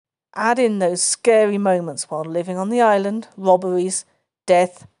Add in those scary moments while living on the island, robberies,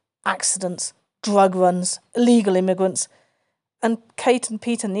 death, accidents, drug runs, illegal immigrants, and Kate and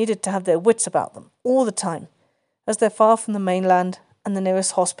Peter needed to have their wits about them all the time, as they're far from the mainland and the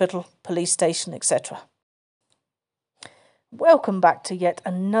nearest hospital, police station, etc. Welcome back to yet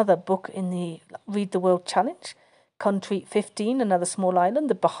another book in the Read the World Challenge. Country 15, Another Small Island,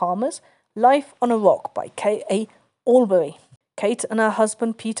 the Bahamas, Life on a Rock by K.A. Albury. Kate and her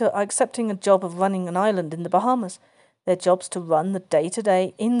husband Peter are accepting a job of running an island in the Bahamas. Their job's to run the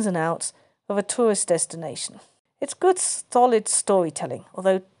day-to-day ins and outs of a tourist destination. It's good, solid storytelling,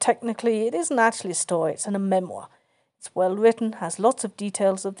 although technically it isn't actually a story, it's a memoir. It's well written, has lots of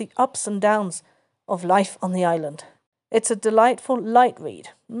details of the ups and downs of life on the island. It's a delightful light read,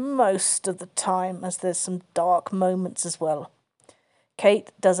 most of the time, as there's some dark moments as well.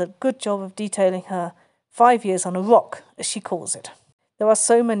 Kate does a good job of detailing her 5 years on a rock, as she calls it. There are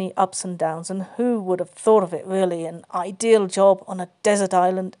so many ups and downs, and who would have thought of it really, an ideal job on a desert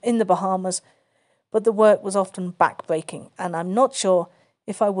island in the Bahamas, but the work was often backbreaking, and I'm not sure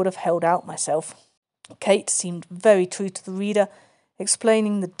if I would have held out myself. Kate seemed very true to the reader,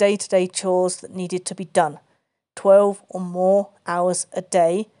 explaining the day-to-day chores that needed to be done. 12 or more hours a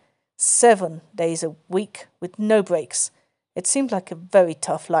day, 7 days a week with no breaks. It seemed like a very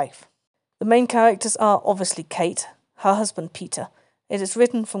tough life. The main characters are obviously Kate, her husband Peter. It is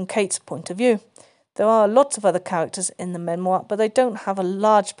written from Kate's point of view. There are lots of other characters in the memoir, but they don't have a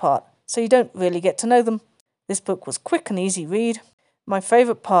large part, so you don't really get to know them. This book was quick and easy read. My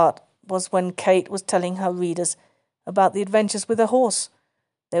favourite part was when Kate was telling her readers about the adventures with her horse.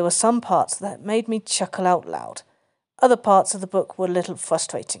 There were some parts that made me chuckle out loud. Other parts of the book were a little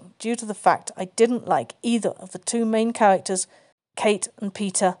frustrating, due to the fact I didn't like either of the two main characters, Kate and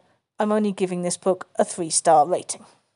Peter. I'm only giving this book a 3-star rating.